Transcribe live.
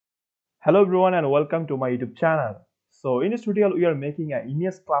Hello everyone and welcome to my YouTube channel. So in this tutorial we are making an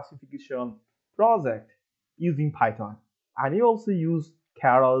image classification project using Python, and you also use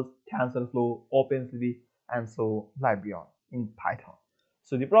Keras, Tensorflow, OpenCV and so Libryon in Python.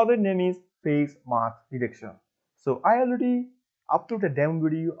 So the project name is face mask detection. So I already uploaded a demo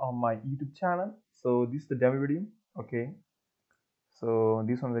video on my YouTube channel. So this is the demo video. Okay. So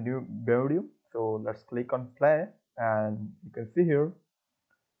this one is the new demo video. So let's click on play and you can see here.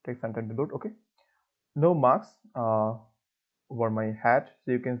 Take some time to load. Okay. No marks over my head,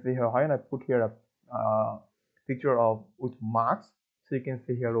 so you can see here how I put here a picture of with marks, so you can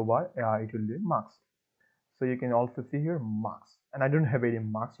see here over it will be marks. So you can also see here marks, and I don't have any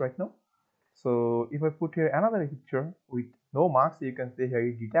marks right now. So if I put here another picture with no marks, you can see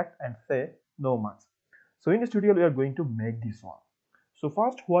here detect and say no marks. So in this tutorial we are going to make this one. So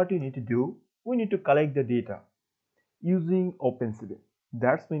first what you need to do, we need to collect the data using OpenCV.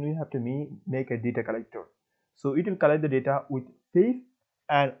 That's when we have to make a data collector. So it will collect the data with face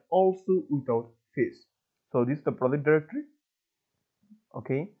and also without face. So this is the project directory.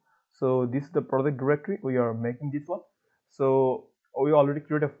 Okay, so this is the project directory. We are making this one. So we already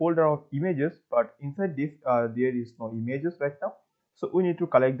created a folder of images, but inside this there is no images right now. So we need to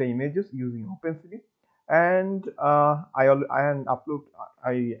collect the images using OpenCV. And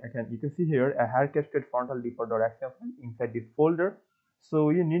you can see here a hair cascade frontal default.xml file inside this folder.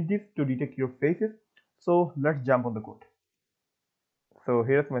 So you need this to detect your faces. So let's jump on the code. So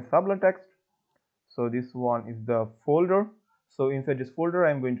here's my subline text. So this one is the folder. So inside this folder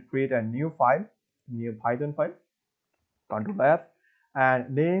I'm going to create a new file, new Python file, Ctrl F, and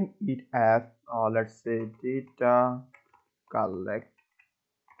name it as let's say data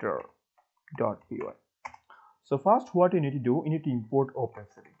collector.py. So first what you need to do, you need to import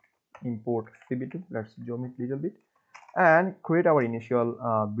OpenCV. Import cv2. Let's zoom it a little bit and create our initial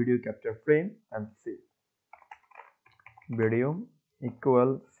video capture frame and see video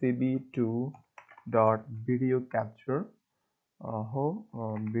equal cv2 dot video capture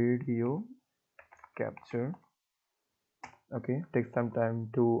video capture. Okay, take some time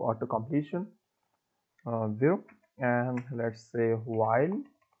to auto completion 0, and let's say while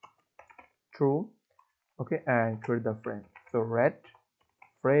true. Okay, and create the frame. So red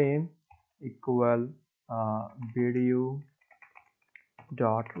frame equal video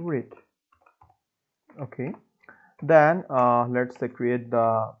dot read. Okay, then let's say create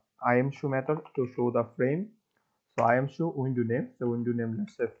the imshow method to show the frame. So imshow window name, so window name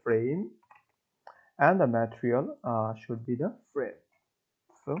let's say frame, and the material should be the frame.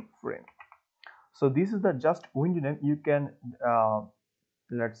 So frame. So this is the just window name. You can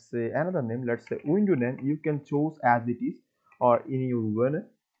let's say another name, let's say window name you can choose as it is or in your one.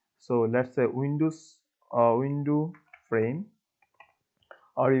 So let's say window frame,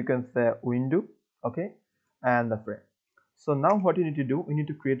 or you can say window. Okay, and the frame. So now what you need to do, we need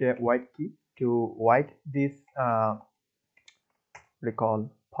to create a white key to white this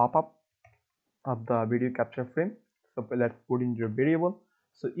recall pop-up of the video capture frame. So let's put in your variable.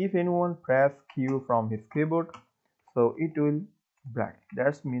 So if anyone press Q from his keyboard, so it will black.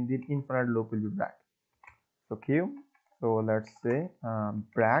 That's means the infinite loop will be black. So Q. So let's say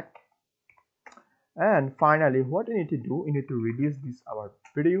black. And finally, what you need to do, you need to release this our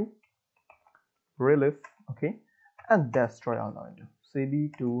video release. Okay, and destroy all the window.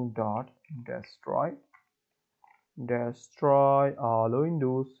 cv2 dot destroy all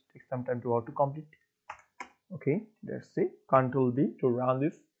windows. Take some time to auto complete. Okay, let's see. Control D to run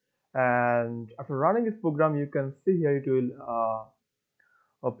this, and after running this program you can see here it will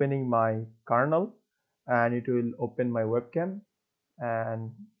opening my kernel, and it will open my webcam.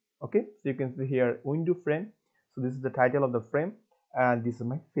 And okay, so you can see here window frame. So this is the title of the frame, and this is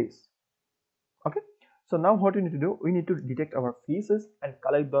my face. Okay, so now what we need to do, we need to detect our faces and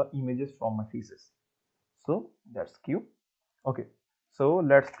collect the images from my faces. So that's Q. Okay, so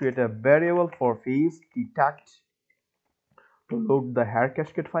let's create a variable for face detect to load the hair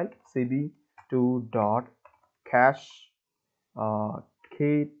cascade file. cv2 dot cache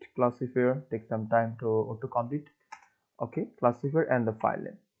kate classifier. Take some time to auto complete. Okay, classifier and the file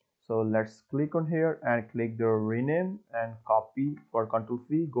name. So let's click on here and click the rename and copy for Ctrl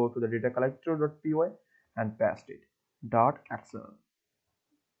C. Go to the data collector.py and paste it .xml.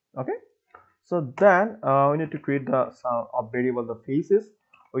 Okay, so then we need to create the variable the faces.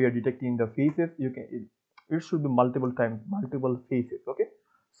 We are detecting the faces. You can it should be multiple times, multiple faces. Okay,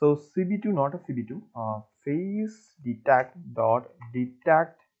 so cv2, not a cv2, face detect dot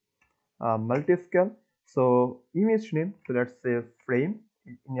detect multiscale. So image name, so let's say frame.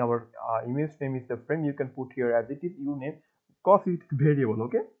 In our image name is the frame. You can put here as it is, you name because it's variable.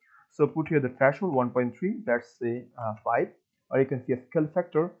 Okay, So put here the threshold 1.3, let's say 5, or you can see a scale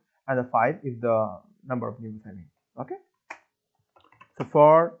factor, and the 5 is the number of neighbors I mean. Okay. So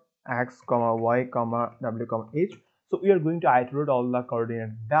for x comma y comma w comma h, so we are going to iterate all the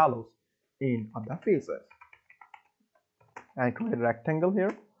coordinate values in of the faces and create a rectangle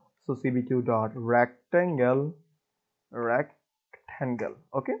here. So cb2 dot rectangle.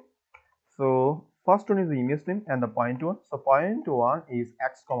 Okay. So first one is the image name and the point one. So point one is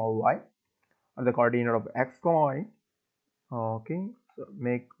x comma y, and the coordinate of x comma y. Okay, so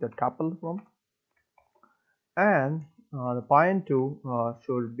make the tuple from, and the point two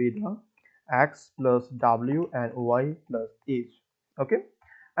should be the x plus w and y plus h. Okay,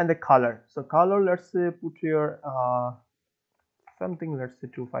 and the color. So color, let's say put here something, let's say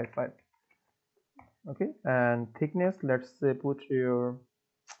 255. Okay, and thickness, let's say put here,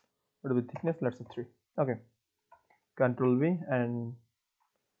 what will be thickness, let's say 3. Okay, control V and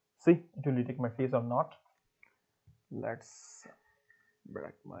see it will detect my face or not. Let's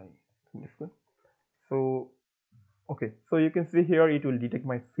break my display. So okay, so you can see here it will detect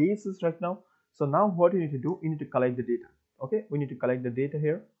my faces right now. So now what you need to do, you need to collect the data. Okay, we need to collect the data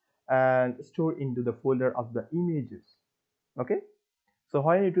here and store into the folder of the images. Okay, so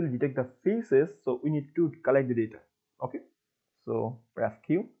when it will detect the faces, so we need to collect the data. Okay, so press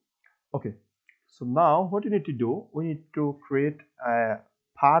Q. Okay, so now what you need to do, we need to create a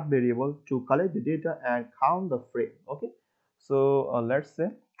path variable to collect the data and count the frame. Okay, so let's say,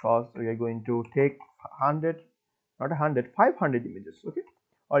 because we are going to take 100, not 100, 500 images. Okay,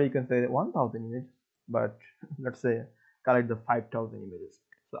 or you can say 1000 images, but let's say collect the 5000 images.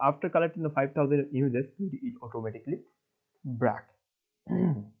 So after collecting the 5000 images, it automatically break.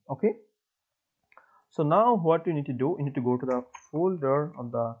 Okay, so now what you need to do, you need to go to the folder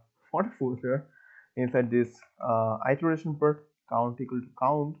of the folder inside this iteration part, count equal to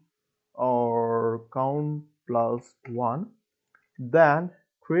count or count plus 1, then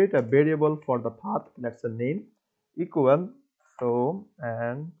create a variable for the path, that's the name, equal, so,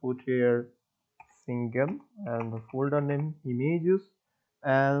 and put here single and the folder name images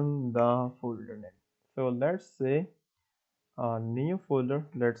and the folder name. So let's say a new folder,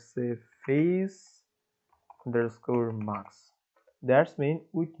 let's say face underscore marks, that's mean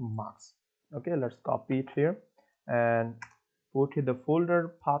with marks. Okay, let's copy it here and put here the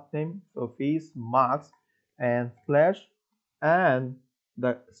folder path name, so face marks and slash and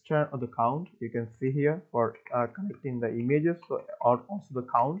the string of the count, you can see here for connecting the images, so or also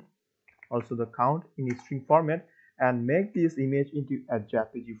the count in a string format, and make this image into a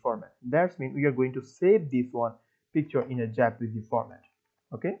JPG format. That means we are going to save this one picture in a JPG format.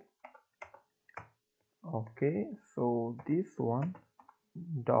 Okay, okay, so this one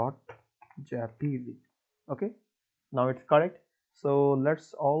dot JPG. Okay, now it's correct. So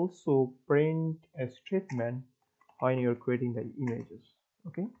let's also print a statement when you're creating the images.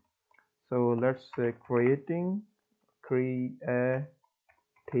 Okay, so let's say creating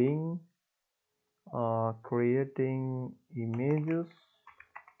images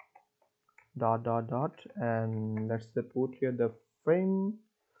dot dot dot, and let's say put here the frame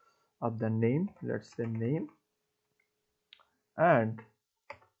of the name, let's say name, and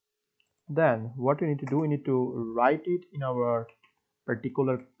then what we need to do, we need to write it in our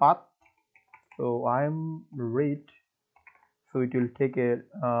particular path. So I am read, so it will take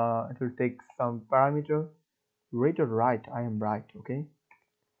some parameter, read or write, I am right. Okay,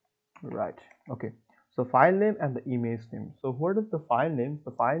 right. Okay, so file name and the image name. So what is the file name?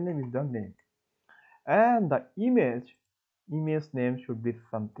 The file name is the name, and the image name should be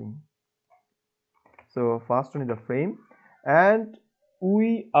something. So first one is the frame, and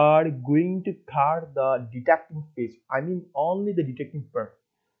we are going to card the detecting face, I mean only the detecting part.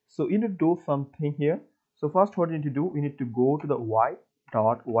 So you need to do something here. So first what you need to do, you need to go to the y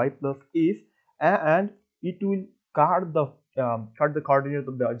dot y plus is, and it will card the coordinate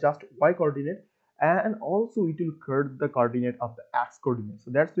of the just y coordinate, and also it will card the coordinate of the x coordinate.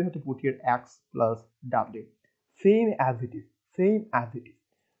 So that's we have to put here x plus w, same as it is, same as it is.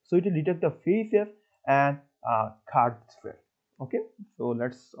 So it will detect the faces and card square. Okay, so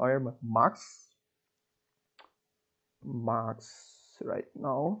let's hire my marks right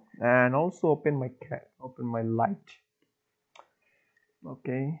now, and also open my light.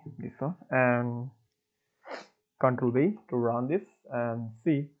 Okay, this one, and control V to run this and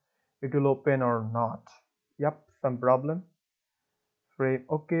see it will open or not. Yep, some problem. Frame.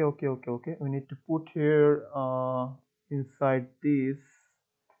 Okay, we need to put here inside this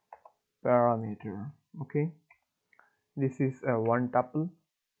parameter. Okay, this is a one tuple.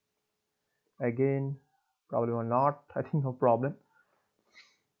 Again, problem or not, I think no problem.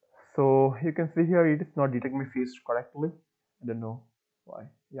 So you can see here it is not detecting my face correctly. I don't know why.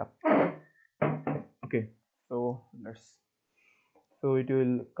 Yeah. Okay. So it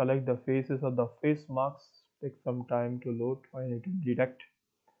will collect the faces of the face marks. Take some time to load and it will detect.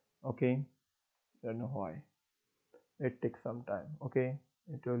 Okay. I don't know why. It takes some time. Okay.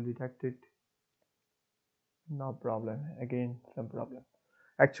 It will detect it. No problem. Again, some problem.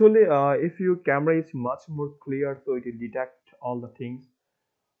 Actually, if your camera is much more clear, so it will detect all the things.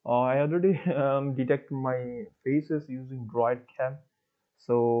 I already detect my faces using Droid Cam.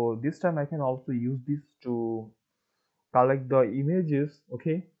 So this time I can also use this to collect the images.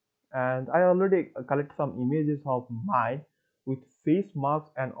 Okay, and I already collect some images of mine with face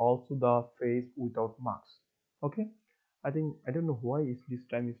marks and also the face without marks. Okay, I don't know why is this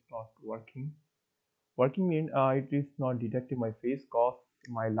time is not working. Working mean it is not detecting my face cause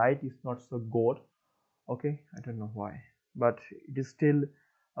my light is not so good. Okay, I don't know why, but it is still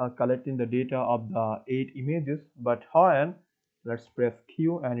collecting the data of the 8 images. But when let's press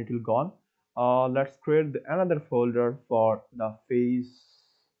Q and it will gone. Let's create another folder for the face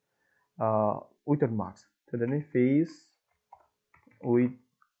without marks. So then face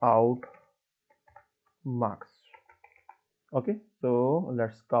without marks. Okay, so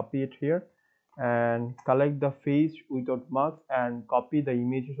let's copy it here and collect the face without marks and copy the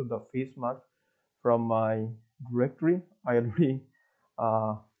images of the face marks from my directory. I already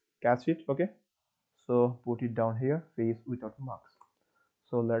uh, catch it. Okay, so put it down here, face without marks.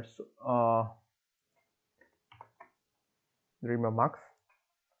 So let's remove marks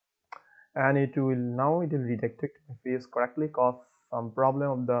and it will detect my face correctly cause some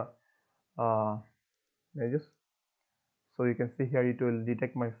problem of the images. So you can see here it will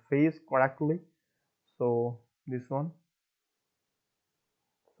detect my face correctly. So this one,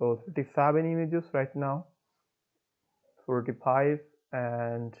 so 37 images right now, 45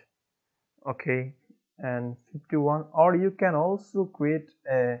 and okay and 51. Or you can also create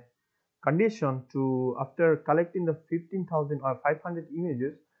a condition to after collecting the 15,000 or 500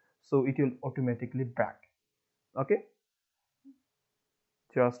 images, so it will automatically break. Okay,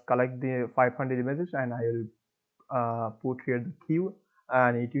 just collect the 500 images and I will put here the queue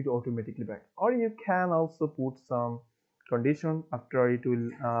and it will automatically break. Or you can also put some condition after it will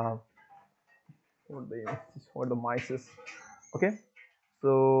for the mices. Okay,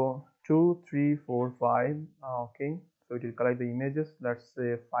 so 2 3 4 5. Okay, so it will collect the images. Let's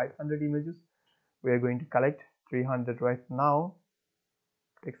say 500 images we are going to collect. 300 right now.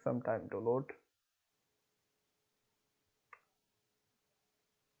 Take some time to load.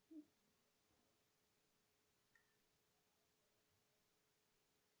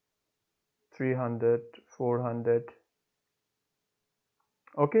 300, 400.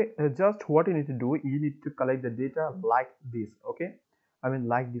 Okay, just what you need to do, you need to collect the data like this. Okay, I mean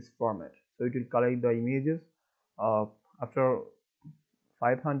like this format. So it will collect the images. After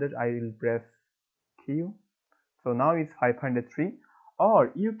 500 I will press Q. So now it's 503.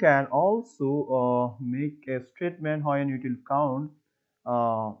 Or you can also make a statement when it will count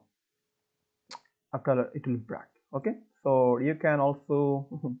uh, after it will break. Okay, so you can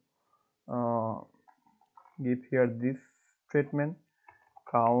also uh, give here this statement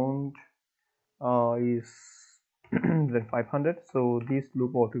count is then 500, so this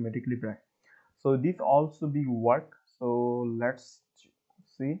loop automatically break. So this also be work. So let's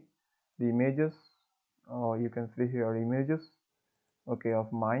see the images. You can see here images, okay,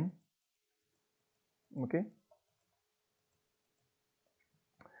 of mine. Okay,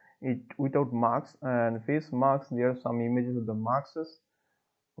 it without marks and face marks, there are some images of the marks.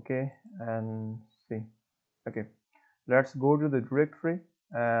 Okay, and see. Okay, let's go to the directory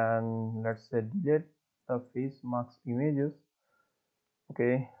and let's say delete the face marks images.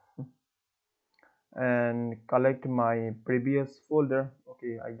 Okay, and collect my previous folder.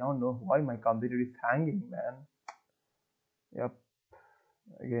 Okay, I don't know why my computer is hanging, man. Yep,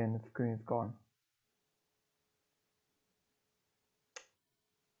 again screen is gone.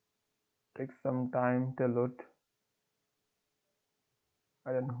 Take some time to load.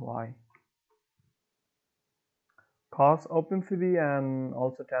 I don't know why. Cause OpenCV and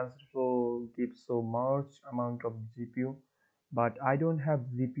also Tensorflow gives so much amount of GPU, but I don't have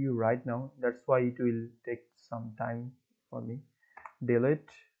GPU right now. That's why it will take some time for me. Delete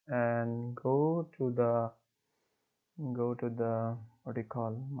and go to the what do you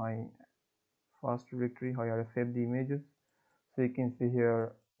call my first directory where I save the images. So you can see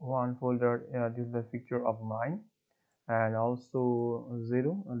here one folder. This is the picture of mine, and also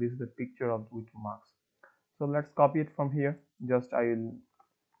 0. This is the picture of with marks. So let's copy it from here. Just I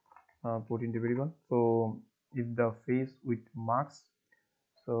will put in the variable. So if the face with marks,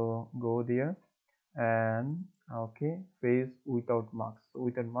 So go there and okay, face without marks. So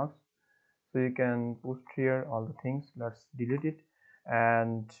without marks, so you can post here all the things. Let's delete it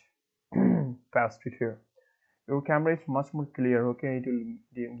and paste it here. Your camera is much more clear. Okay, it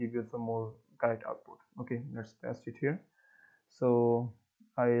will give you some more correct output. Okay, let's paste it here. So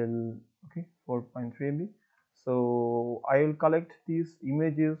I'll okay 4.3 MB. So I will collect these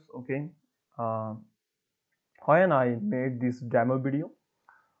images. Okay, uh, when I made this demo video.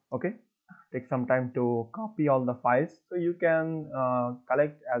 Okay, take some time to copy all the files so you can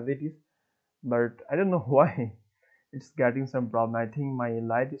collect as it is, but I don't know why it's getting some problem. I think my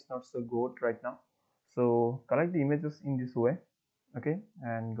light is not so good right now. So collect the images in this way. Okay,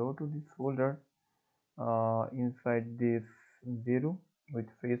 and go to this folder inside this 0 with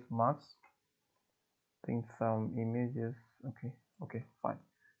face marks. Think some images. Okay, fine.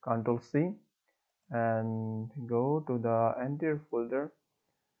 Control C and go to the entire folder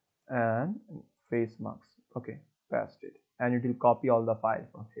and face marks. Okay, paste it and it will copy all the files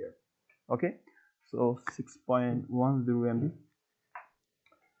from here. Okay, so 6.10 MB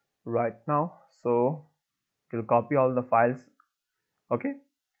right now. So it will copy all the files. Okay,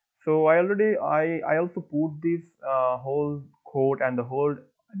 so I also put this whole code and the whole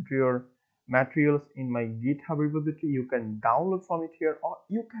entire materials in my GitHub repository. You can download from it here, or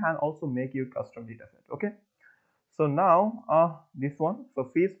you can also make your custom dataset. Okay, so now this one, so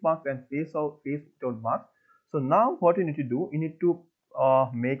face marks and face without marks. So now what you need to do, you need to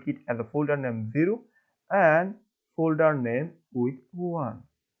make it as a folder name 0 and folder name with 1.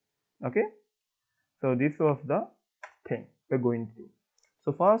 Okay, so this was the thing we're going to do.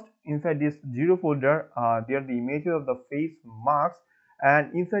 So first, inside this 0 folder there are the images of the face marks,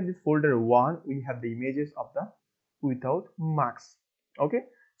 and inside this folder 1 we have the images of the without marks. Okay,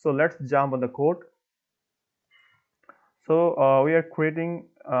 so let's jump on the code. So we are creating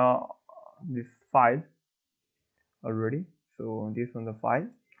this file already. So this one the file.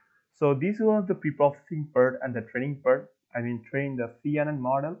 So this was the pre-processing part and the training part. I mean train the CNN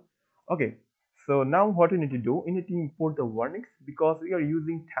model. Okay. So now what we need to do, we need to import the warnings because we are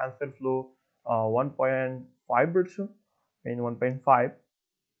using Tensorflow 1.5 version in 1.5.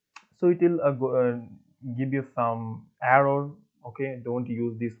 So it will give you some error. Okay, don't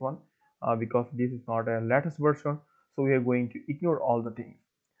use this one because this is not a latest version. So we are going to ignore all the things.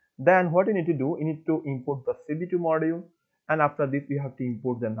 Then what you need to do, you need to import the CV2 module, and after this we have to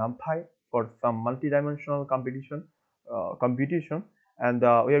import the NumPy for some multidimensional computation, and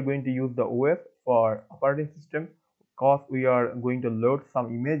we are going to use the OS for operating system because we are going to load some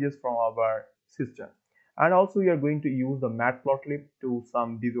images from our system, and also we are going to use the matplotlib to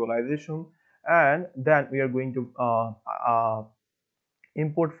some visualization, and then we are going to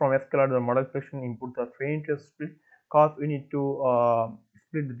import from scalar the model expression, input the train test split because we need to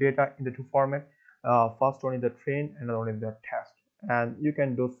split the data in the two format. First one is the train and another one is the test, and you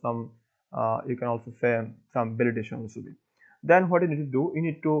can do some you can also say some validation also. Then what you need to do, you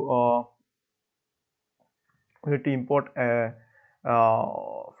need to import a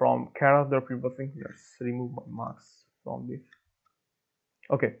from Keras the pre-processing. Let's remove my marks from this.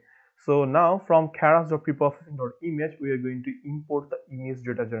 Okay, so now from Keras.preprocessing.image we are going to import the image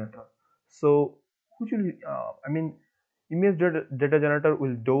data generator. So which will I mean image data generator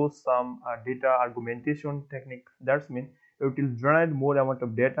will do some data argumentation techniques. That's mean it will generate more amount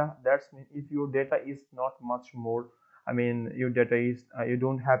of data. That's mean if your data is not much more, I mean your data is you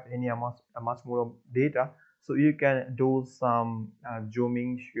don't have any much more of data, so you can do some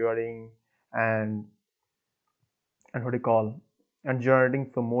zooming, sharing, and what do you call, and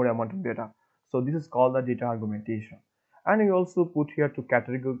generating some more amount of data. So this is called the data argumentation. And we also put here to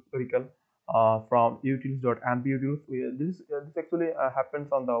categorical from utils.amputils. This actually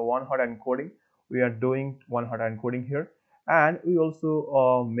happens on the one hot encoding. We are doing one hot encoding here, and we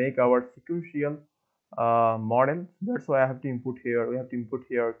also make our sequential model. That's why I have to input here. We have to input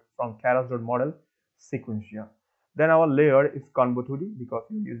here from Keras.model sequential. Then our layer is conv2d because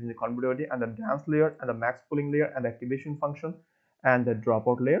we're using the conv2d, and the dance layer and the max pooling layer and the activation function and the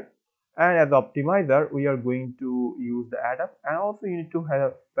dropout layer. And as the optimizer, we are going to use the add up, and also you need to have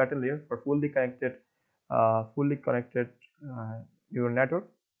a pattern layer for fully connected neural network.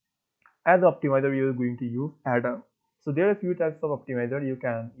 As the optimizer, you are going to use Adam. So there are a few types of optimizer. You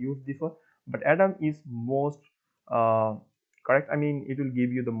can use this one, but Adam is most correct. I mean, it will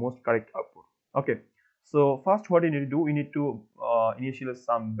give you the most correct output. Okay. So first, what you need to do, we need to initialize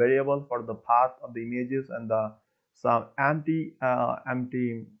some variable for the path of the images and the some empty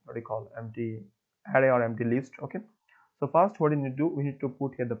what do you call, empty array or empty list. Okay. So first, what you need to do, we need to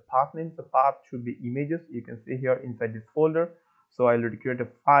put here the path names. The path should be images. You can see here inside this folder. So I will create a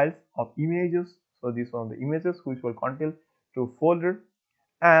files of images. So this one the images which will contain to folder,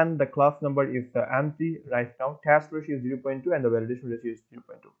 and the class number is empty right now. Task ratio is 0.2 and the validation ratio is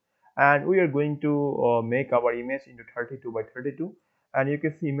 0.2. And we are going to make our image into 32 by 32, and you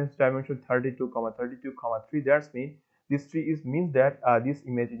can see image dimension 32 comma 32 comma 3. That's mean this 3 is means that this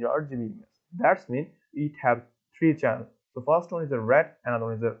image is RGB image. That's mean it have 3 channels. So first one is a red, another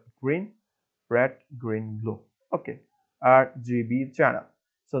one is a green, red, green, blue. Okay, RGB channel.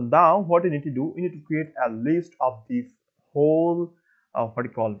 So now what you need to do, you need to create a list of this whole what you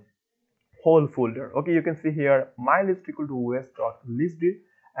call whole folder. Okay, you can see here my list equal to os.listd,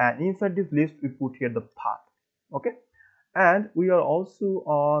 and inside this list we put here the path. Okay, and we are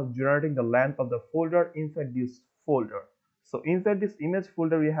also generating the length of the folder inside this folder. So inside this image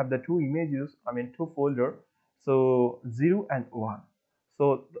folder we have the two images, two folder, so 0 and 1.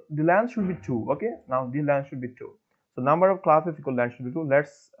 So the length should be 2. Okay, now the length should be 2. So number of classes equal length should be 2.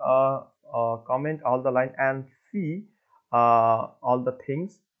 Let's comment all the line and see all the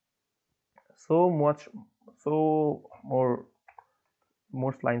things. So more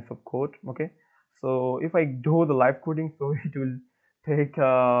lines of code. Okay, so if I do the live coding, so it will take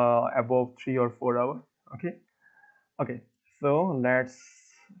above 3 or 4 hours. Okay, so let's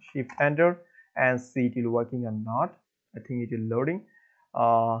shift enter and see it will working or not. I think it is loading.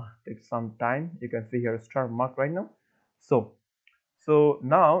 Take some time. You can see here a star mark right now. So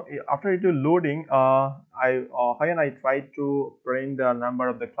now after it is loading, I try to print the number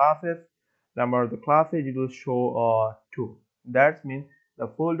of the classes. It will show 2. That means the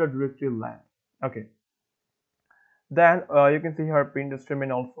folder directory length. Okay, then you can see here print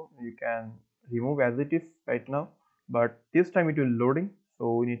statement also. You can remove as it is right now, but this time it will loading,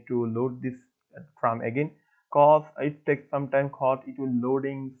 so we need to load this from again, cause it takes some time, cause it will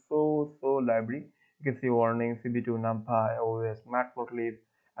loading so library. You can see warning cb2 numpy os matplotlib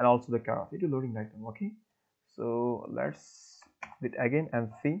and also the Keras. It is loading right now. Okay, so let's do it again and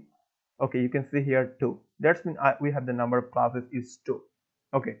see. Okay, you can see here 2. That's mean we have the number of classes is 2.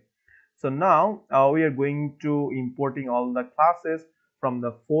 Okay, so now we are going to importing all the classes from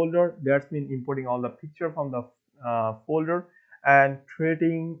the folder. That's mean importing all the picture from the folder and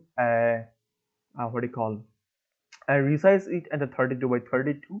creating a what do you call, and resize it at the 32 by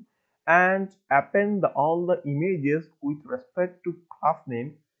 32 and append all the images with respect to class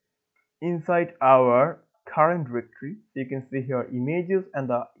name inside our current directory. So you can see here images and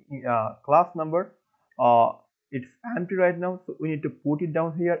the class number. It's empty right now, so we need to put it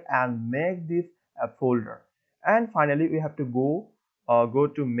down here and make this a folder. And finally we have to go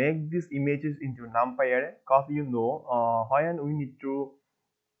to make these images into numpy array, because when we need to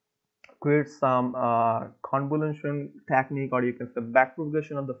create some convolution technique, or you can say back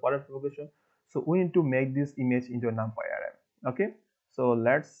propagation of the forward propagation, so we need to make this image into a numpy array. Okay, so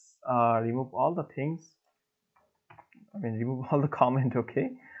let's remove all the things, remove all the comment.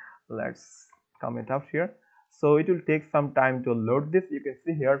 Okay, let's comment out here. So it will take some time to load this. You can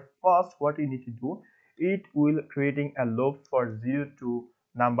see here first what you need to do, it will creating a loop for 0 to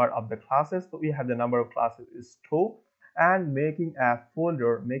number of the classes. So we have the number of classes is 2, and making a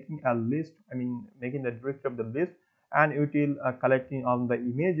folder, making a list, making the directory of the list, and it will collecting on the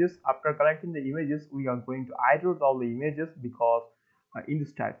images. After collecting the images, we are going to iterate all the images because in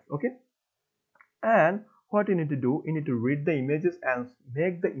this type. Okay, and what you need to do, you need to read the images and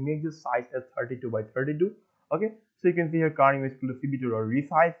make the images size as 32 by 32. Okay, so you can see here car image equal to cb2 or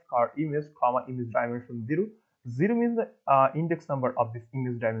resize car image comma image dimension 0. 0 means the index number of this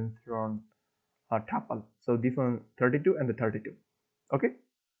image dimension tuple. So this one 32 and the 32. Okay,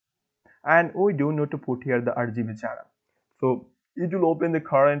 and we do need to put here the RGB channel. So it will open the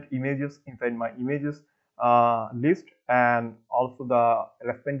current images inside my images list, and also the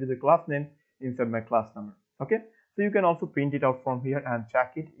respond to the class name inside my class number. Okay, so you can also print it out from here and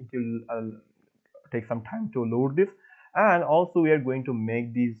check it. It will take some time to load this, and also we are going to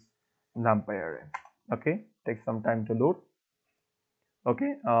make this numpy array. Okay, take some time to load.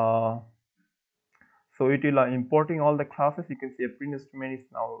 Okay, so it will importing all the classes. You can see a print statement is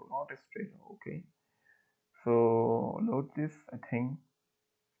now not straight. Okay, so load this. I think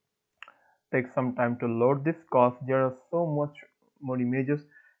take some time to load this because there are so much more images,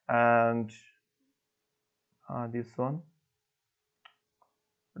 and this one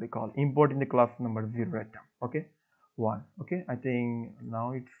what do you call, importing the class number 0 right now. Okay, 1. Okay, I think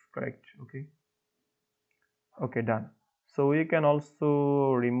now it's correct. Okay, done. So you can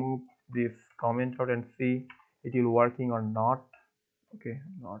also remove this comment out and see it will working or not. Okay,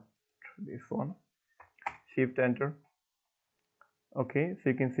 not this one. Shift enter. Okay, so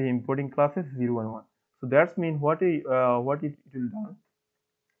you can see importing classes 0 and 1. So that's mean what it will done.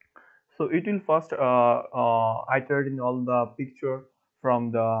 So it will first iterate in all the picture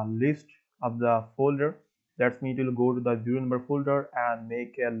from the list of the folder. That's mean it will go to the 0 number folder and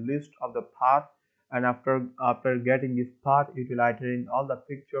make a list of the path. And after getting this path, it will iterate in all the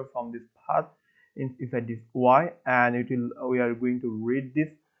picture from this path inside this Y, and it will we are going to read this.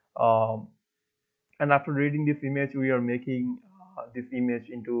 Um, and after reading this image, we are making this image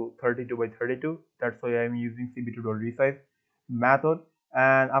into 32 by 32. That's why I'm using cb2.resize method.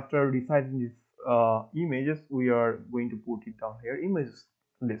 And after resizing these images, we are going to put it down here, images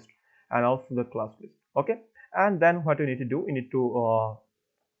list, and also the class list. Okay, and then what we need to do, we need to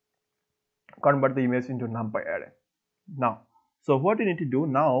convert the image into numpy array. Now, so what we need to do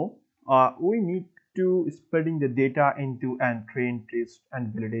now, we need to splitting the data into an train, test,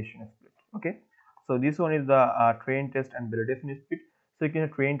 and validation split. Okay, so this one is the train, test, and validation split. So you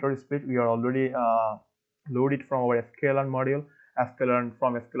can train or split. We are already loaded from our sklearn module.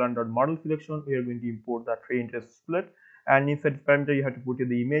 From sklearn.model selection, we are going to import the train, test, split, and inside the parameter you have to put in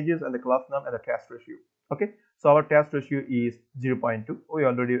the images and the class name and the test ratio. Okay, so our test ratio is 0.2. We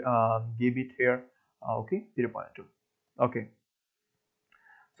already gave it here. Okay, 0.2. Okay,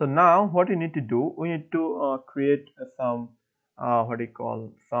 so now what we need to do, we need to create some what do you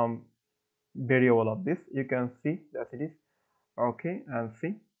call, some variable of this. You can see that it is okay, and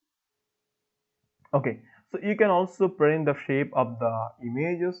see. Okay, so you can also print the shape of the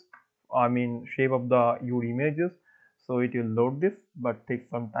images, I mean shape of the your images. So it will load this, but take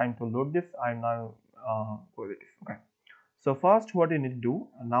some time to load this. I'm now go with this. Okay, so first what you need to do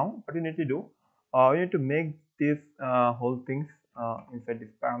now, what you need to do, you need to make this whole things inside this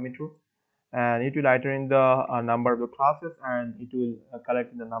parameter, and it will iterate in the number of the classes, and it will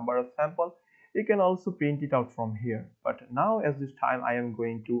collect the number of sample. You can also print it out from here, but now as this time I am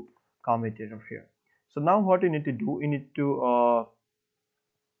going to comment it over here. So now what you need to do, you need to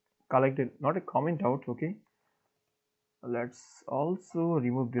collect it, not a comment out. Okay, let's also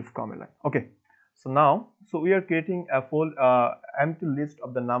remove this comment line. Okay, so now, so we are creating a full empty list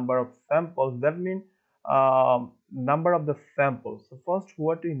of the number of samples. That means number of the samples. So first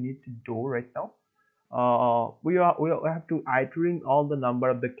what we need to do right now, we have to iterate all the number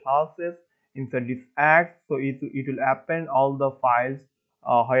of the classes inside this X. So it will append all the files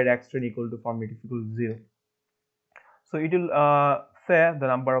where x10 equal to format is equal to 0. So it will say the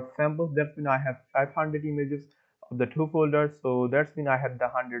number of samples. That means I have 500 images of the two folders. So that's means I have the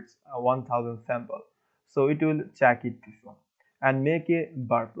hundreds 1000 samples. So it will check it this one and make a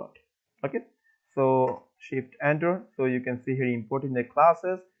bar plot. Okay, so shift enter. So you can see here importing the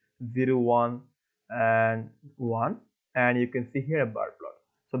classes 0, 1 and 1, and you can see here a bar plot.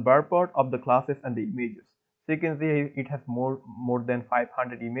 So bar plot of the classes and the images. So you can see it has more than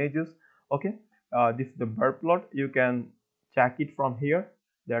 500 images. Okay, this is the bar plot. You can check it from here.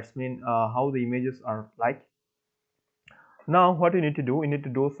 That's mean how the images are like. Now what we need to do, we need to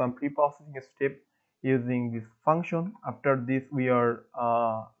do some pre-processing step using this function. After this we are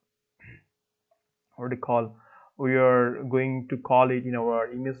what do you call, we are going to call it in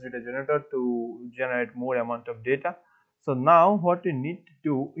our image data generator to generate more amount of data. So now what we need to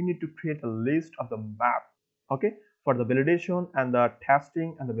do, we need to create a list of the map, okay, for the validation and the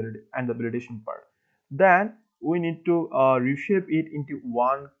testing and the validation part. Then we need to reshape it into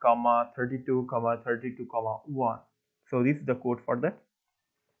 1 comma 32 comma 32 comma 1. So this is the code for that.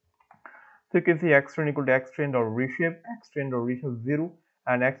 So you can see xtrend equal to xtrend or reshape, xtrend or reshape 0,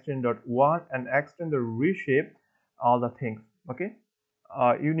 and xtrend dot 1 and xtrend or reshape all the things. Okay,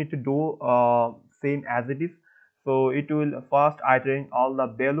 you need to do same as it is. So it will first iterate all the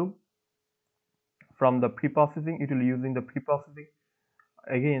value from the pre-processing. It will using the pre-processing.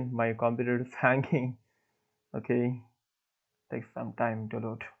 Again, my computer is hanging. Okay, takes some time to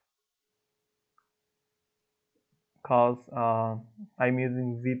load because I'm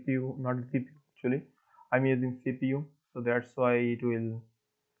using GPU, not GPU actually. I'm using CPU, so that's why it will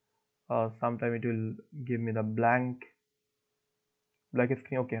sometime it will give me the blank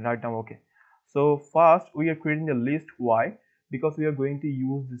screen. Okay, right now okay. So first we are creating the list. Why? Because we are going to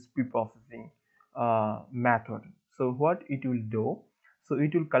use this pre-processing method. So what it will do, so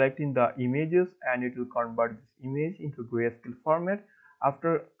it will collect in the images and it will convert this image into grayscale format.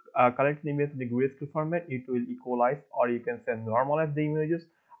 After collecting image in the grayscale format, it will equalize, or you can say normalize the images.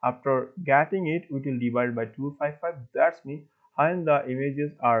 After getting it, we will divide by 255. That's means when the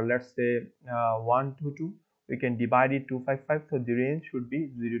images are, let's say 1 to 2, we can divide it 255. So the range should be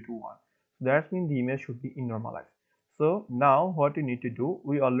 0 to 1. So that means the image should be in normalized. So now what we need to do,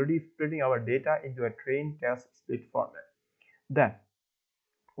 we already splitting our data into a train, test, split format. Then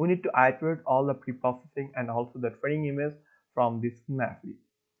we need to iterate all the pre-processing and also the training image from this map.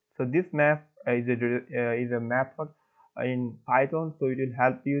 So this map is a method in Python, so it will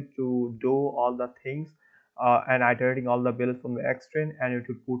help you to do all the things and iterating all the values from the extract, and it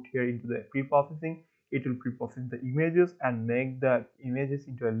will put here into the pre-processing. It will pre-process the images and make the images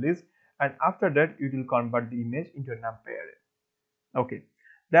into a list, and after that it will convert the image into a numpy array. Okay,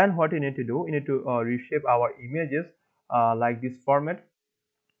 then what you need to do, you need to reshape our images like this format.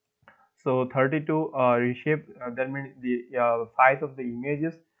 So 32 reshape, that means the size of the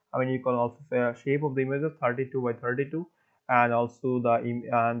images. I mean, you can also say shape of the images 32 by 32, and also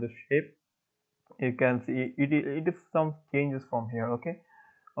the shape. You can see it is some changes from here. Okay.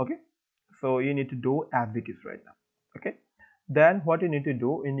 So you need to do as it is right now. Okay. Then what you need to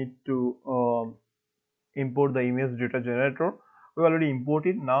do, you need to import the image data generator. We already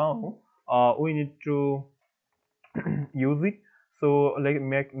imported. Now we need to use it. So like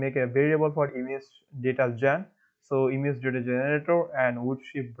make a variable for image data gen. So image data generator, and width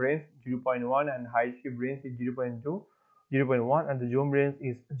shift range 0.1 and height shift range is 0.2, 0.1, and the zoom range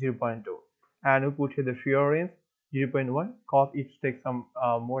is 0.2, and we put here the shear range 0.1 cause it takes some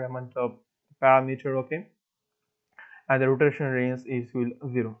more amount of parameter. Okay, and the rotation range is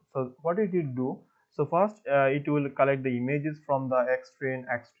 0. So what it will do, so first it will collect the images from the xtrain,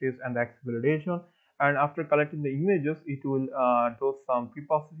 xtrace, and the xvalidation, and after collecting the images it will do some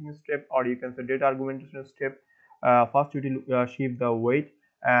pre-processing step, or you can say data argumentation step. First it will shift the weight,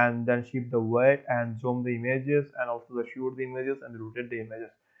 and then shift the weight and zoom the images, and also the shoot the images and rotate the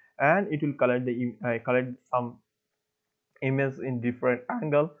images, and it will collect the collect some image in different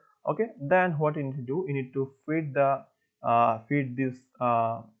angle. Okay, then what you need to do, you need to feed the feed this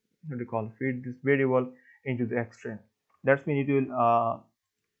what do you call, feed this variable into the xtrain. That's mean it will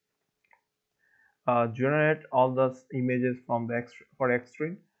generate all those images from the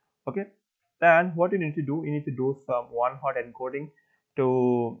xtrain. Okay, then what you need to do, you need to do some one hot encoding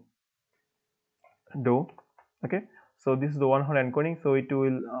to do. Okay, so this is the one hot encoding, so it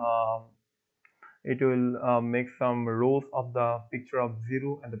will make some rows of the picture of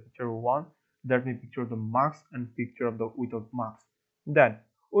 0 and the picture of 1, that means picture of the marks and picture of the without marks. Then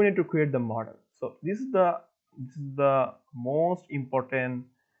we need to create the model. So this is the most important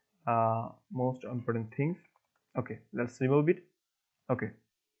things. Okay, let's remove it. Okay,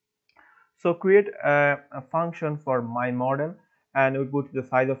 so create a function for my model, and we put the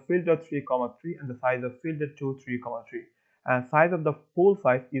size of filter 3, 3, and the size of filter 2, 3, 3, and size of the pool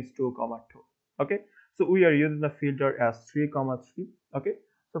size is 2, 2. Okay, so we are using the filter as 3, 3. Okay,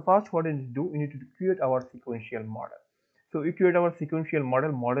 so first what we need to do, we need to create our sequential model. So we create our sequential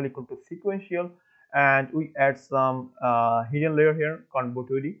model equal to sequential, and we add some hidden layer here, convo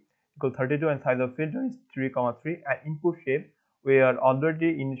 2D equal 32, and size of filter is 3, 3, and input shape we are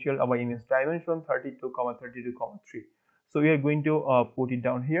already initial our image dimension 32, 32, 3. So we are going to put it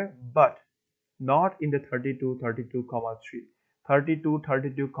down here, but not in the 32, 32, 3, 32,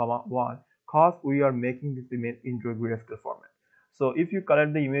 32, 1, cause we are making this image into a grayscale format. So if you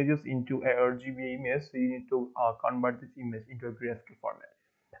collect the images into a RGB image, so you need to convert this image into a grayscale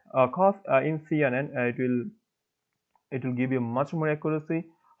format. Cause in CNN it will give you much more accuracy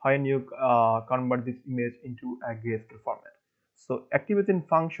when you convert this image into a grayscale format. So activation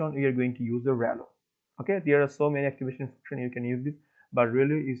function, we are going to use the relo. Okay, there are so many activation function you can use this, but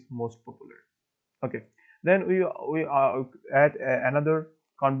really is most popular. Okay, then we add another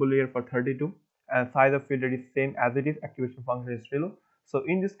convo layer for 32, and size of filter is same as it is, activation function is relo. So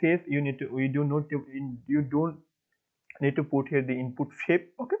in this case you don't need to put here the input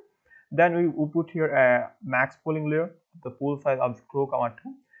shape. Okay, then we put here a max polling layer, the pool size of scroll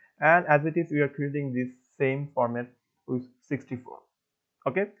 2, and as it is we are creating this same format with 64.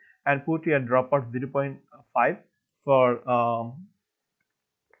 Okay, and put here dropout 0.5 for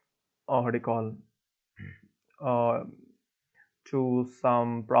what do you call to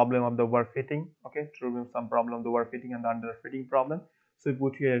some problem of the overfitting. Okay, to remove some problem of the overfitting and the underfitting problem. So we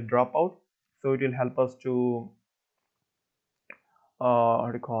put here a dropout, so it will help us to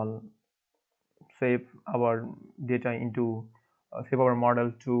what do you call, save our data into save our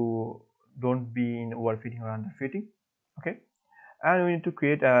model to don't be in overfitting or underfitting. Okay, and we need to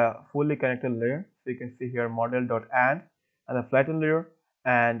create a fully connected layer. So you can see here model.add and the flatten layer,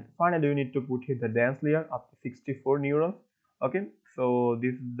 and finally we need to put here the dense layer up to 64 neurons. Okay, so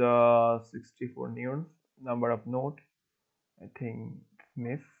this is the 64 neurons number of node. I think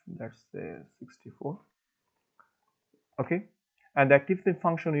miss, let's say 64. Okay, and the activation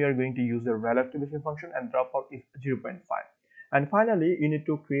function we are going to use the rel activation function, and dropout is 0.5. And finally you need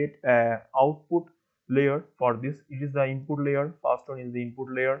to create a output layer. For this, it is the input layer. First one is the input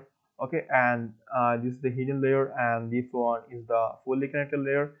layer, okay, and this is the hidden layer, and this one is the fully connected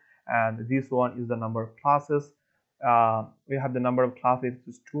layer, and this one is the number of classes. We have the number of classes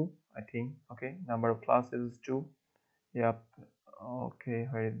is 2, I think. Okay, number of classes is 2. Yep. Okay,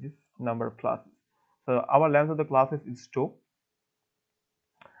 where is this number of classes? So our length of the classes is 2,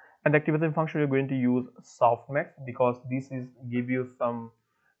 and the activation function you're going to use softmax, because this is give you some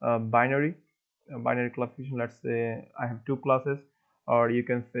binary classification. Let's say I have 2 classes, or you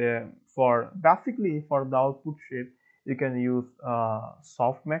can say for basically for the output shape you can use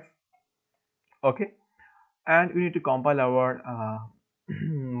softmax. Okay, and we need to compile our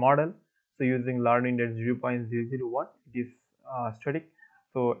model. So using learning rate 0.001, it is static.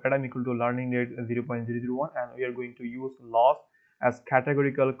 So atom equal to learning rate 0.001, and we are going to use loss as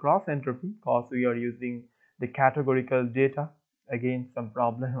categorical cross entropy, because we are using the categorical data. Again, some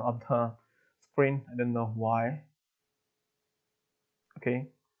problem of the screen, I don't know why. Okay,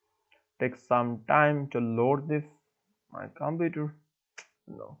 takes some time to load this. My computer,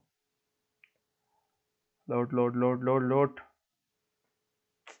 no, load.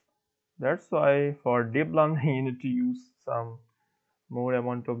 That's why for deep learning you need to use some more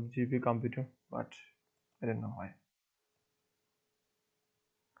amount of GPU computer, but I don't know why.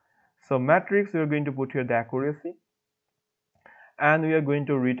 So matrix, we are going to put here the accuracy, and we are going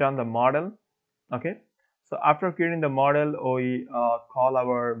to return the model. Okay, so after creating the model, we call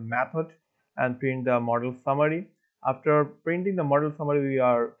our method and print the model summary. After printing the model summary, we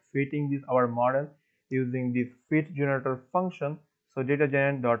are fitting this our model using this fit generator function. So data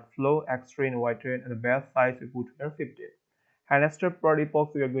generate.flow xtrain ytrain, and the base size we put here 50. And step per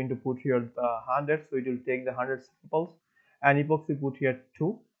epoch we are going to put here the 100, so it will take the 100 samples, and epochs we put here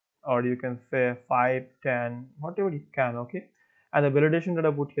 2, or you can say 5, 10, whatever you can. Okay, and the validation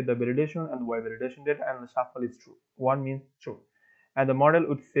data put here the validation and y validation data, and the shuffle is true. 1 means true, and the model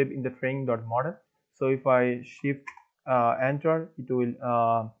would save in the training.model. So if I shift enter, it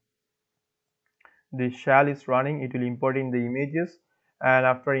will the shell is running, it will import in the images, and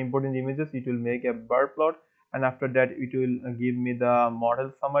after importing the images it will make a bar plot, and after that it will give me the model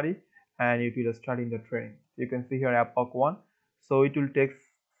summary, and it will start in the training. You can see here epoch 1, so it will take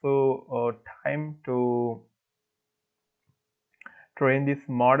time to train this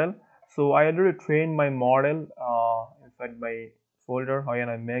model. So I already trained my model inside my folder when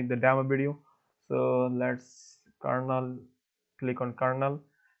I make the demo video. So let's kernel, click on kernel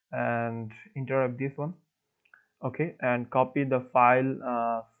and interrupt this one. Okay, and copy the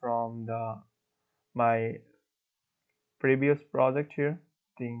file from the my previous project here.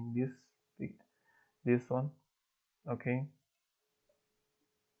 I think this one. Okay,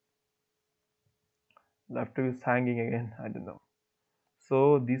 laptop is hanging again, I don't know.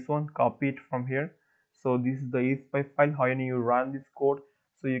 So this one, copy it from here. So this is the spy file. When you run this code,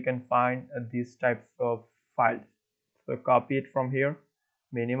 so you can find these types of files. So copy it from here,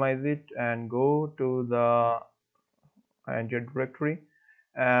 minimize it, and go to the your directory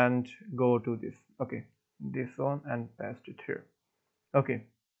and go to this. Okay, this one, and paste it here. Okay,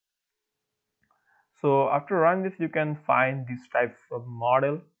 so after run this, you can find these types of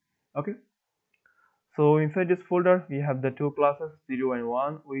model. Okay, so inside this folder we have the 2 classes 0 and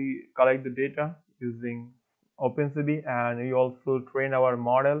 1. We collect the data using OpenCV, and we also train our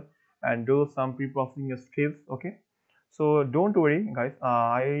model and do some pre-processing steps. Okay, so don't worry guys,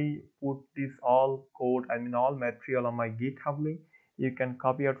 I put this all code, I mean all material on my GitHub link. You can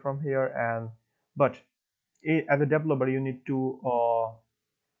copy it from here, and but as a developer you need to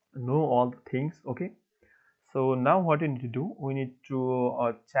know all the things. Okay, so now what we need to do, we need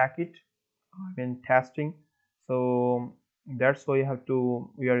to check it, I mean testing. So that's why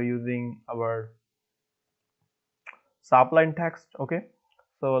we are using our subline text. Okay,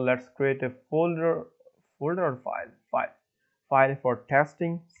 so let's create a folder or file for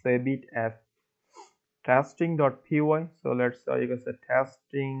testing. Save it as testing.py. So let's you can say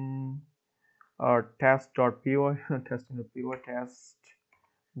testing or test.py testing.py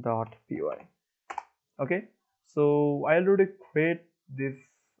test.py. Okay, so I already create this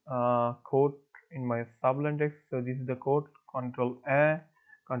code in my subline text. So this is the code. Control A,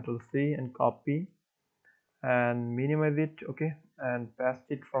 Control C, and copy and minimize it. Okay, and paste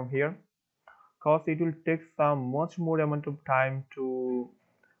it from here, because it will take some much more amount of time to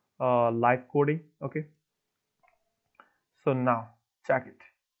live coding. Okay, so now check it.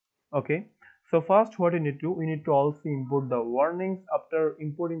 Okay, so first what we need to do, we need to also import the warnings. After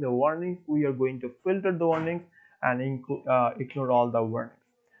importing the warnings, we are going to filter the warnings and ignore all the warnings.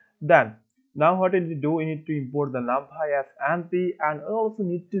 Then Now what we need to do, we need to import the numpy as np, and also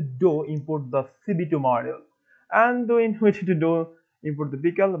need to do import the cb2 model, and doing we need to do import the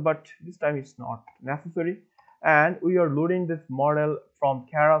pickle, but this time it's not necessary. And we are loading this model from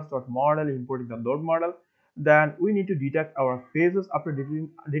keras.model, importing the load model. Then we need to detect our faces. After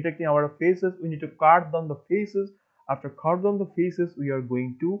detecting our faces, we need to cut down the faces. After cut down the faces, we are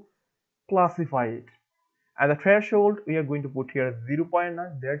going to classify it. And the threshold we are going to put here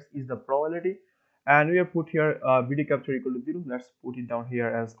 0.9, that is the probability. And we have put here video capture equal to 0. Let's put it down here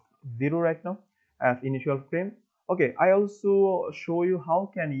as 0 right now as initial frame. Okay, I also show you how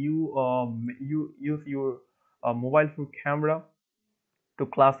can you use your mobile phone camera to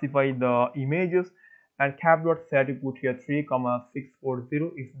classify the images. And cap.set you put here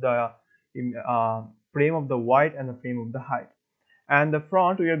 3,640 is the frame of the width and the frame of the height. And the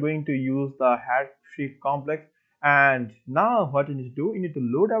front we are going to use the head shift complex. And now what we need to do, we need to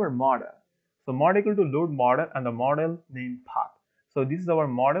load our model. So model equal to load model and the model name path. So this is our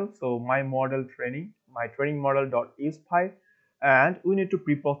model. So my model training, my training model dot is file, and we need to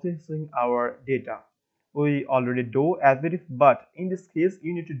pre-processing our data. We already do as it is, but in this case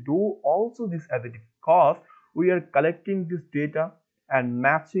you need to do also this as it is, because we are collecting this data and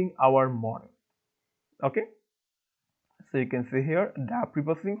matching our model. Okay, so you can see here the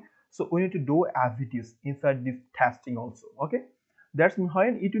pre-processing. So we need to do as it is inside this testing also. Okay, that's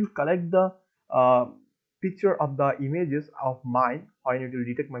when it will collect the picture of the images of mine, when it will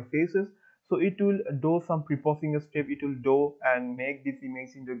detect my faces. So it will do some pre-processing step, it will do and make this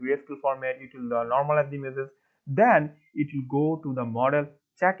image in the grayscale format, it will normalize the images. Then it will go to the model,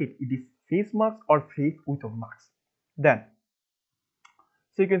 check it is face marks or face without marks. Then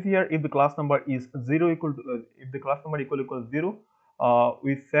so you can see here if the class number is 0 equal to if the class number equal 0,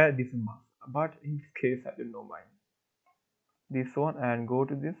 we say this is marks. But in this case I don't know mine, this one, and go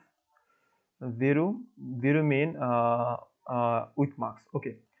to this 0 mean with marks.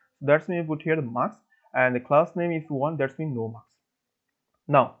 Okay, so that's when you put here the marks, and the class name is 1, that's mean no marks.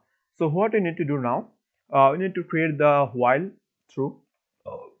 Now so what we need to do now, we need to create the while true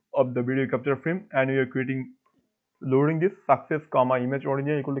of the video capture frame, and we are creating loading this success comma image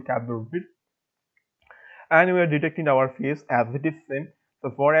origin equal to cap.bit, and we are detecting our face as it is same.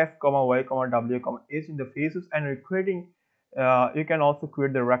 So for x comma y comma w comma h in the faces, and we're creating you can also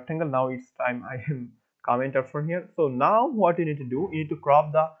create the rectangle. Now it's time I am commenter from here. So now what you need to do, you need to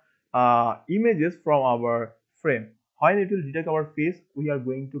crop the images from our frame. When it will detect our face, we are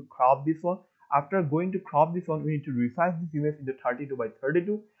going to crop this one. After going to crop this one, we need to resize this image into 32 by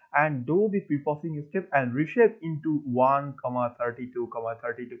 32 and do the pre-processing step and reshape into 1 comma 32 comma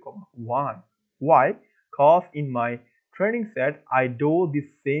 32 comma 1. Why? Because in my training set I do the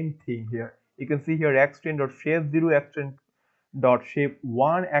same thing here. You can see here xtrain.shape 0, xtrain.shape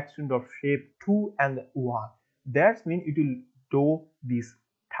 1, xtrain.shape 2 and 1. That means it will do this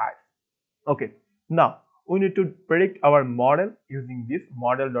type. Okay, now we need to predict our model using this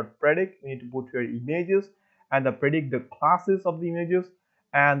model.predict. We need to put here images and predict the classes of the images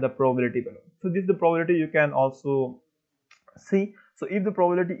and the probability below. So this is the probability you can also see. So if the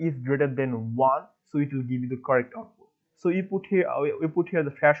probability is greater than 1, so it will give you the correct output. So you put here we put here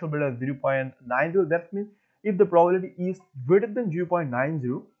the threshold as 0.90. That means if the probability is greater than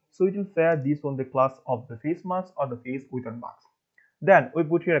 0.90, so it will say this one the class of the face marks or the face without marks. Then we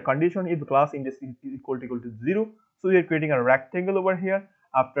put here a condition if the class index is equal to 0. So we are creating a rectangle over here.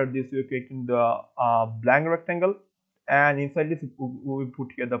 After this we are creating the blank rectangle, and inside this we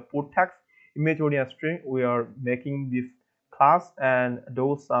put here the port text image origin string. We are making this class and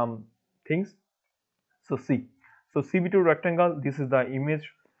do some things. So see, so cb2 rectangle, this is the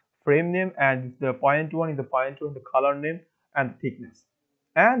image frame name, and the point one is the point two, the color name and thickness.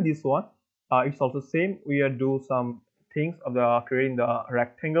 And this one it's also same. We are do some things of the creating the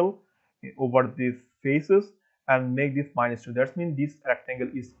rectangle over these faces and make this -2. That means this rectangle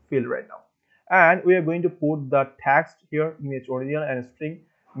is filled right now. And we are going to put the text here, image origin and string,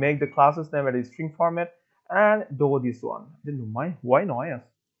 make the classes name at a string format, and do this one. Why noise?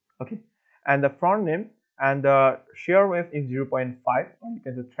 Okay, and the front name and the shear wave is 0.5. You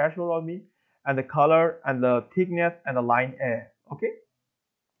can see threshold of me, and the color and the thickness and the line A. Okay,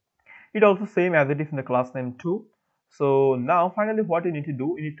 it also same as it is in the class name too. So now finally what we need to do,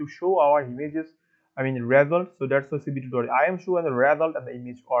 we need to show our images, I mean result. So that's the cb2.im show and the result and the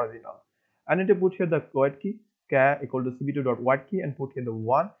image original. I need to put here the white key k equal to cb2.white key and put here the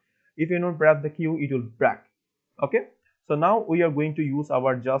 1. If you don't press the key, it will break. Okay, so now we are going to use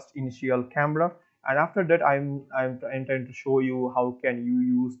our just initial camera, and after that I'm trying to show you how can you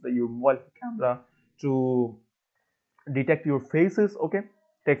use your mobile camera to detect your faces. Okay,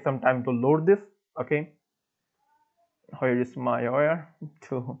 take some time to load this. Okay, here is my wire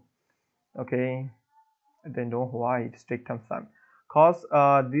to, okay, I don't know why it's take some time, cause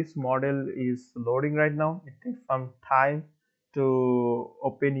this model is loading right now. It takes some time to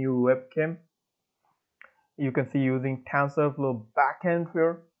open your webcam. You can see using TensorFlow backend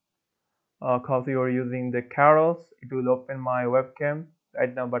here, cause you are using the Keras. It will open my webcam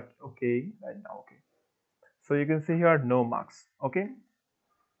right now, but okay, right now, okay. So you can see here no marks. Okay,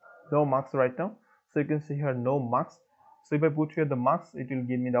 no marks right now. So you can see here no marks. So if I put here the marks, it will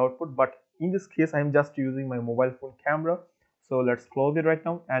give me the output, but in this case I'm just using my mobile phone camera. So let's close it right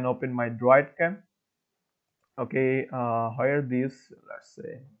now and open my Droid cam. Okay, here this, let's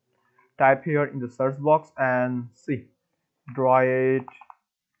say, type here in the search box and see Droid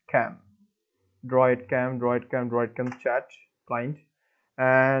cam, Droid cam chat client,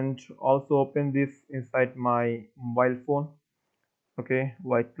 and also open this inside my mobile phone. Okay,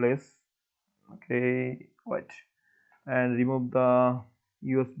 white place, okay, white, and remove the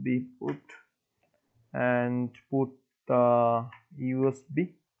USB port and put the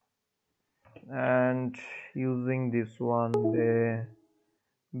USB, and using this one, the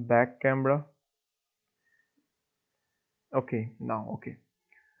back camera. Okay, now okay,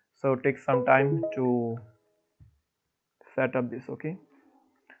 so take some time to set up this. Okay,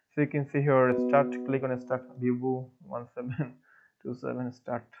 so you can see here start, click on start Vivo 1727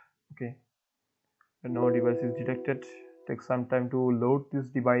 start. Okay, no device is detected. Take some time to load these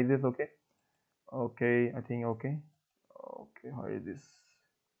devices. Okay, okay, I think okay. Okay, how is this?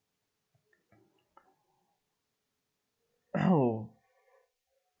 Oh,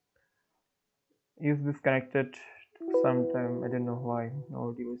 is this connected? Sometime, I don't know why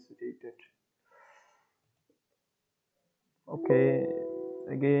no device is detected. Okay,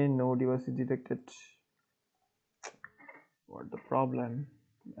 again no device is detected. What the problem?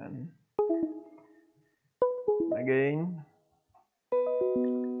 And again,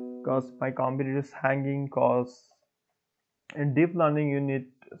 cause my computer is hanging, cause in deep learning you need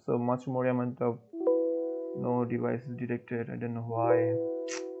so much more amount of no device is detected. I don't know why.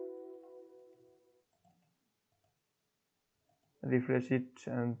 Refresh it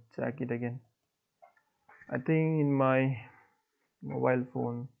and check it again. I think in my mobile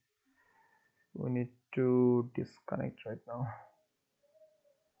phone we need to disconnect right now.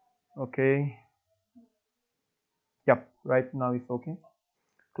 Okay, yep, right now it's okay.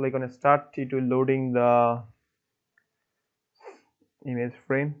 Click on start, it will loading the image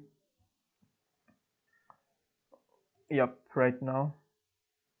frame. Yep, right now,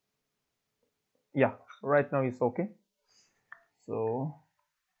 yeah, right now it's okay. So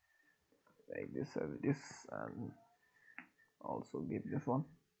make this as it is and also give this one.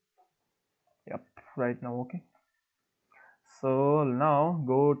 Yep, right now okay. So now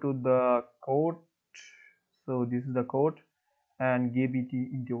go to the code. So this is the code and give it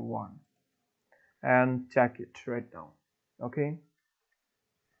into 1 and check it right now. Okay,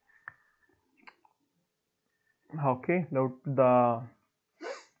 okay, load the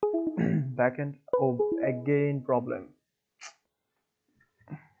backend. Oh, again problem.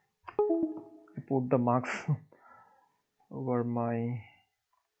 I put the marks over my,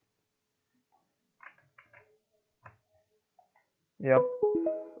 yep,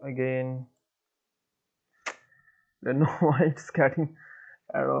 again, don't know why it's getting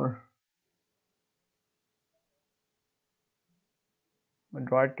error. My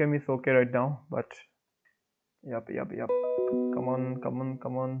Droid cam is okay right now, but yep, come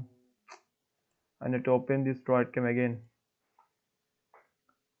on, I need to open this Droid cam again.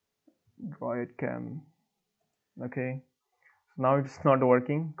 Droid cam, okay, so now it's not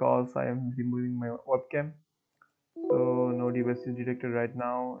working because I am removing my webcam. So no device is detected right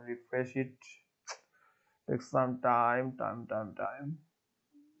now. Refresh it, takes some time.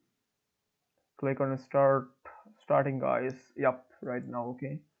 Click on starting guys. Yep, right now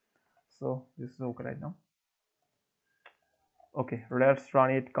okay. So this is okay right now. Okay, let's run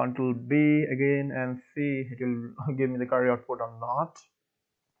it, Control B again and see it will give me the correct output or not.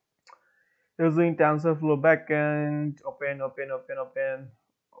 Using TensorFlow backend, open.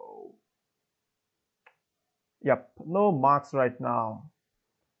 Oh, yep, no marks right now.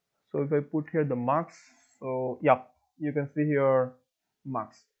 So if I put here the marks, so yep, you can see here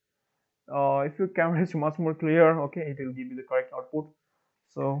marks. If your camera is much more clear, okay, it will give you the correct output.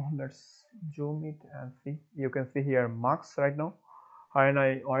 So let's zoom it and see. You can see here marks right now. And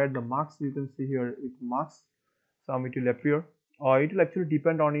I add the marks, you can see here with marks, some it will appear. It will actually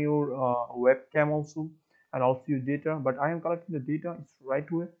depend on your webcam also and also your data, but I am collecting the data, it's right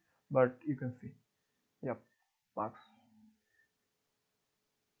way, but you can see, yep, marks.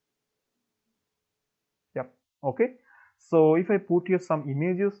 Yep. Okay. So if I put here some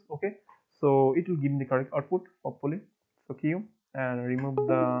images, okay, so it will give me the correct output hopefully. So q and remove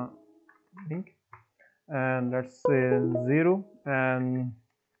the link, and let's say 0, and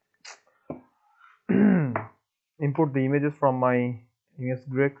import the images from my image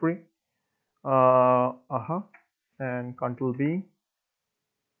directory. And control B.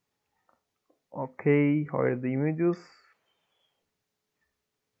 Okay, where are the images?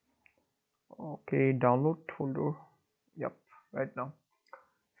 Okay, download folder. Yep, right now.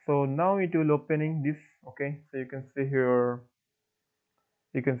 So now it will opening this. Okay, so you can see here,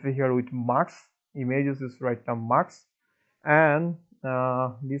 with marks, images is right now marks, and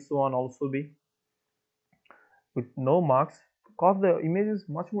this one also be with no marks, because the image is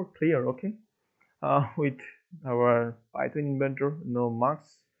much more clear. Okay, with our Python inventor, no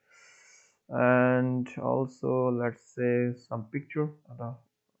marks, and also let's say some picture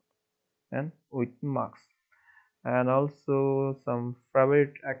and with marks, and also some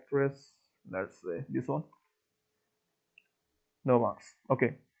favorite actress, let's say this one, no marks.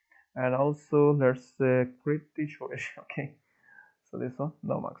 Okay, and also let's say Kriti Suresh. Okay, so this one,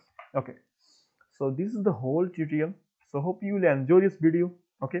 no marks. Okay, so this is the whole tutorial. So hope you will enjoy this video.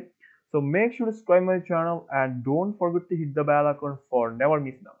 Okay, so make sure to subscribe my channel and don't forget to hit the bell icon for never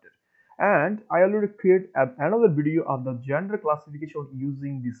miss an update. And I already created another video of the gender classification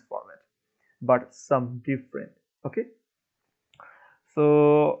using this format, but some different. Okay,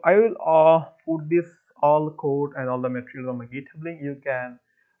 so I will put this all code and all the material on my GitHub link. You can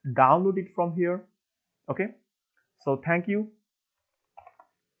download it from here. Okay, so thank you.